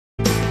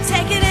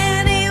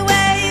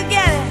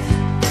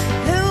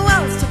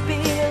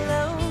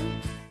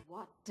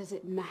does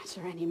it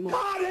matter anymore?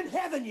 God in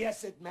heaven,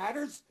 yes, it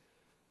matters.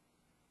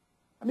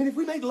 I mean, if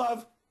we made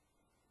love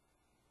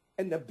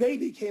and the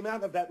baby came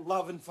out of that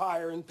love and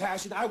fire and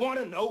passion, I want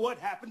to know what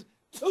happened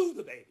to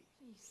the baby.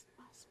 Please,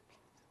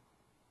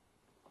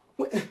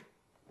 Osmond.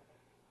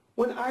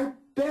 When I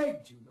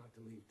begged you not to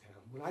leave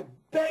town, when I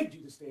begged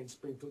you to stay in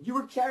Springfield, you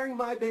were carrying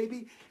my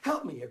baby.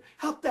 Help me here.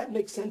 Help that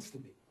make sense to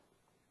me.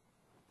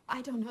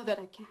 I don't know that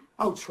I can.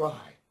 Oh, try.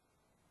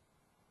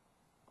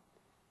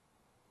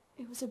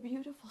 It was a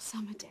beautiful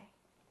summer day.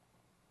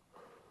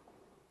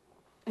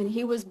 And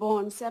he was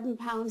born 7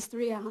 pounds,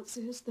 3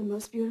 ounces, the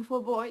most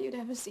beautiful boy you'd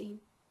ever seen.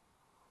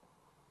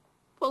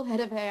 Full head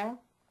of hair.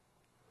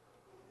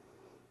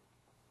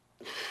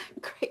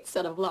 Great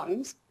set of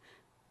lungs.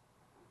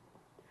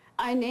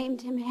 I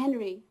named him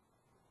Henry,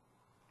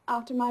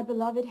 after my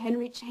beloved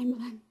Henry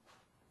Chamberlain.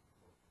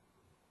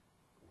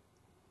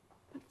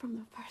 But from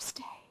the first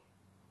day,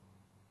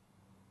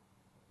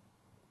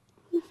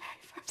 the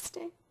very first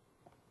day,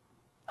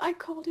 I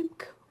called him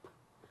Coop.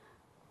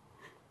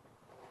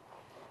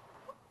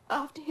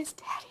 After his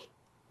daddy.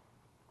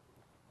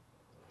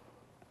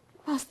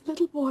 Was the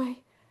little boy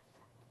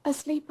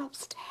asleep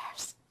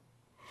upstairs?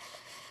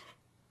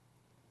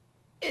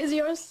 Is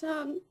your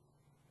son?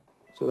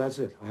 So that's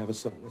it. I have a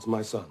son. That's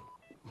my son.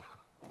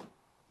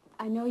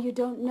 I know you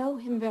don't know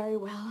him very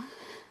well.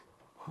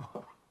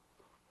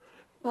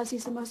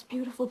 Buzzie's the most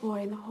beautiful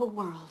boy in the whole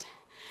world.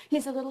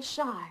 He's a little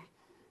shy,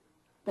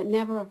 but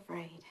never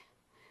afraid.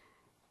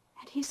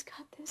 And he's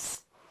got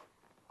this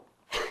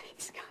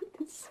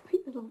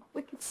sweet little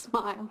wicked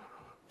smile.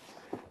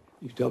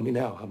 You tell me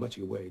now how much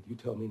he weighed. You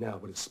tell me now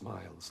what his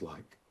smile is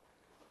like.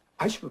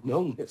 I should have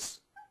known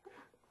this.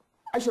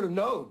 I should have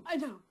known. I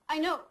know.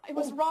 I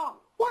was wrong.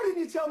 Why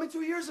didn't you tell me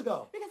 2 years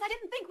ago? Because I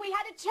didn't think we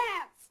had a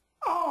chance.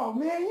 Oh,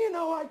 man, you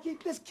know,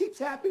 this keeps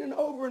happening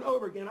over and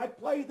over again. I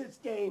play this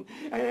game,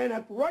 and I end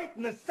up right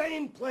in the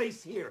same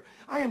place here.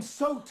 I am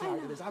so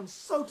tired of this. I'm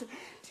so tired.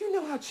 Do you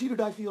know how cheated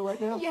I feel right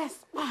now?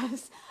 Yes,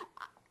 Buzz.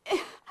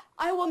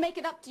 I will make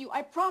it up to you.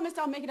 I promise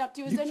I'll make it up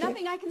to you. Is there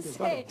nothing I can say? There's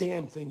not a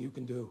damn thing you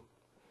can do.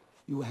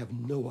 You have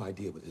no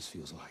idea what this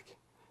feels like.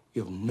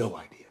 You have no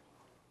idea.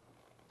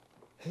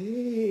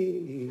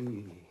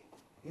 Hey,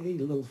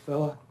 little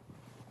fella.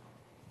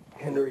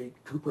 Henry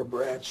Cooper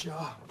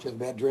Bradshaw. Did you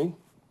have a bad dream?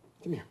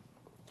 Come here.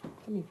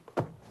 Come here.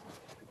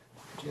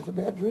 Did you have a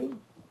bad dream?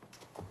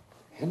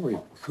 Henry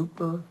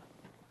Cooper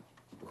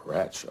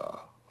Bradshaw.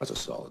 That's a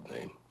solid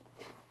name.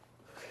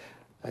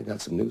 I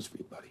got some news for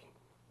you, buddy.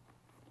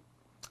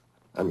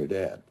 I'm your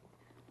dad.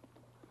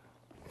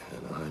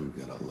 And I'm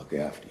gonna look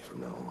after you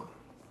from now on.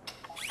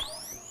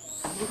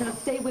 You're gonna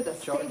stay with us.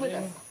 Stay with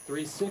us.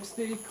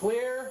 360,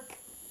 clear.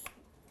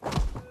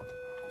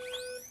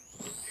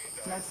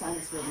 No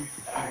sinus rhythm.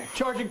 All right,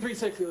 charging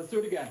 360. Let's do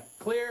it again.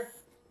 Clear.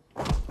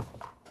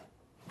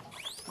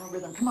 No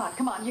rhythm.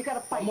 Come on. You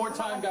gotta fight. One more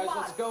time, guys.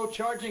 Let's go.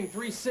 Charging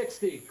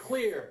 360.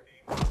 Clear.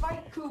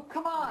 Fight, Coop.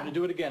 Come on. I'm gonna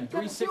do it again.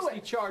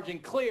 360 charging.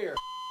 Clear.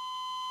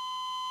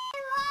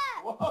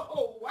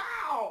 Whoa,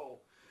 wow!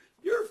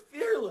 You're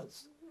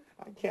fearless.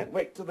 I can't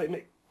wait till they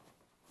make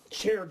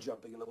chair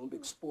jumping an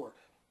Olympic sport.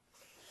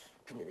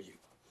 Come here, you.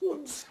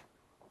 Whoops.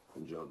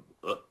 And jump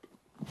up.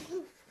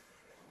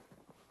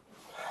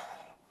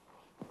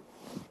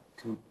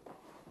 Coop.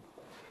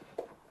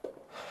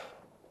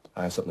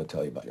 I have something to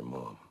tell you about your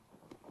mom.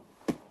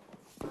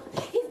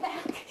 He's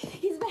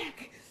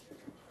back.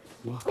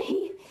 What?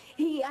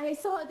 I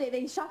saw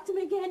they shocked him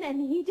again, and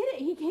he did it.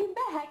 He came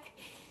back.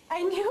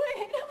 I knew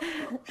it.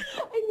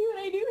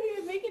 I knew he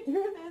would make it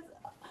through this.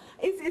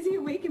 Is he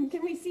awake?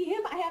 Can we see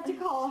him? I have to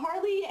call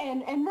Harley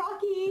and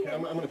Rocky. Okay,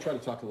 I'm going to try to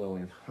talk to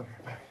Lillian.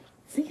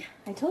 See,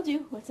 I told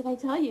you. What did I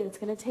tell you? It's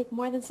going to take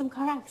more than some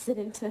car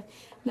accident to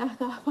knock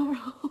off our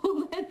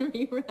whole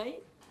Henry,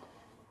 right?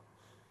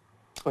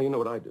 Oh, you know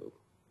what I do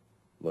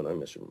when I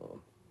miss your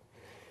mom?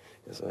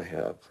 Is I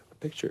have a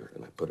picture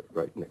and I put it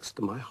right next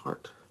to my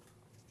heart.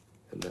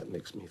 And that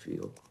makes me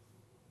feel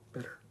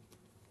better.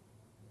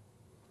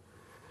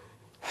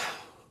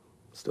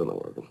 Still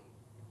not working.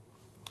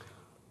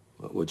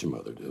 What would your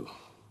mother do?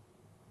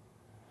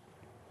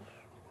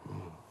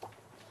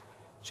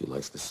 She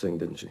likes to sing,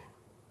 didn't she?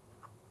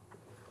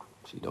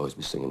 She'd always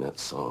be singing that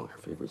song, her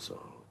favorite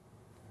song.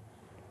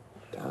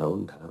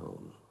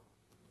 Downtown.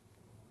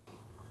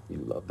 You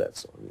love that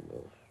song, you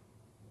know.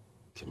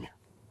 Come here.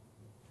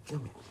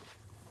 Come here.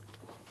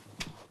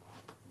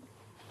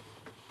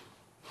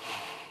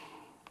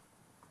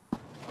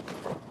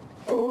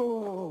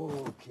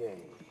 Okay.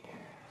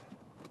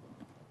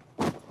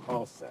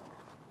 All set.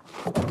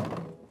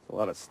 A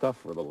lot of stuff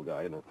for a little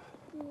guy, isn't it?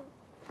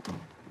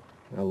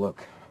 Now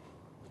look,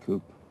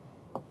 Coop.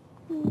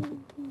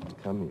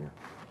 Come here.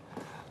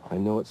 I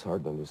know it's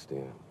hard to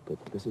understand,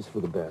 but this is for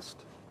the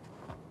best.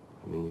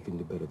 I mean, you can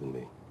do better than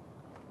me.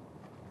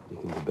 You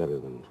can do better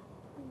than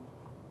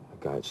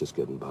a guy that's just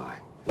getting by.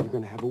 And you're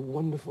going to have a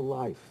wonderful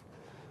life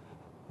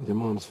with your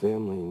mom's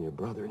family and your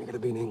brother, and you're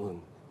going to be in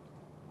England.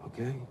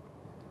 Okay?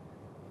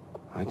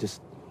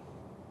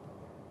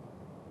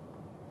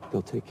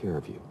 They'll take care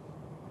of you.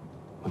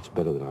 much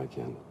better than I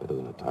can, better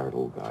than a tired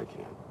old guy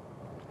can.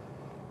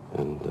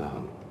 And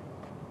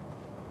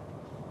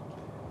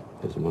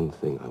there's one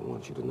thing I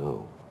want you to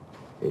know.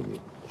 Hey, you,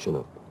 chin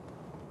up.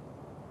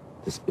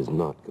 This is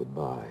not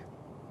goodbye.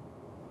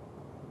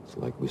 It's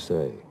like we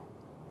say,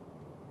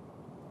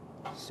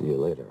 see you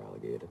later,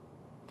 alligator.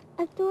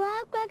 Hasta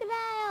luego,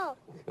 crocodile.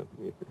 Come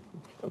here.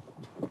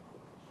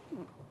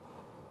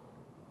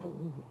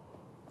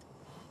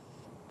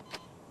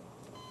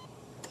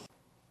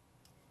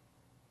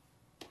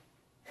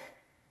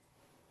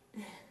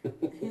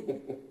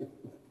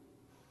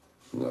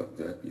 Not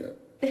dead yet.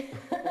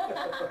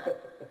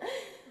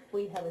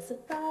 We have a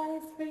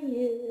surprise for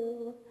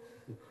you.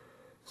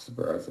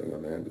 Surprising, a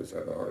man just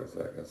had a heart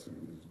attack. That's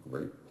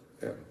great.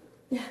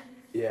 Yeah.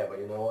 Yeah, but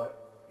you know what?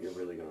 You're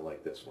really gonna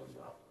like this one,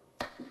 though.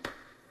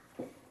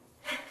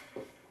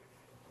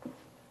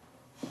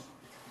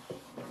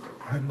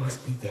 I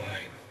must be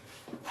dying.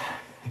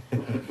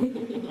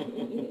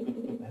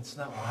 That's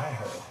not what I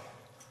heard.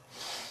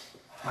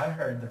 I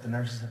heard that the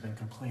nurses have been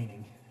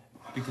complaining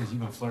because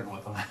you've been flirting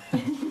with them.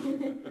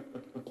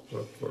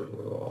 I'm flirting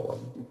with all of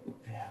them.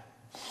 Yeah.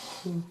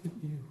 Look at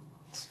you.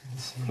 It's good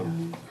to see you.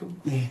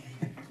 Come. Yeah.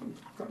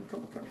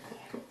 Come.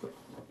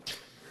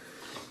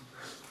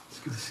 It's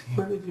good to see you.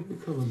 When did you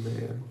become a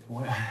man?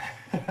 What?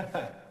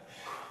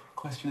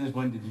 Question is,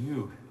 when did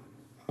you?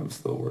 I'm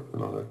still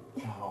working on it.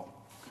 Oh,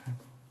 okay.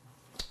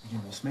 You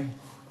miss me?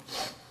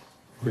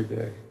 Every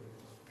day.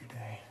 Every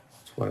day.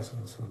 Twice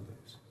on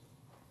Sundays.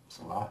 It's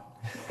a lot.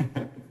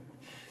 Yeah,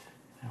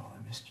 well,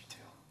 I missed you too.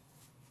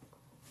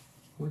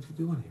 What you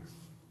doing here?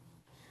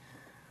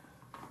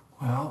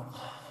 Well,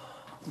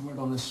 the word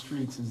on the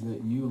streets is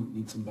that you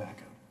need some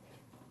backup.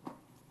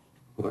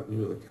 What,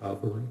 you're the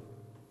cavalry?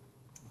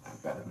 I'm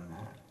better than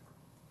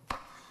that.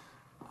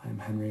 I'm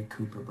Henry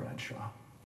Cooper Bradshaw.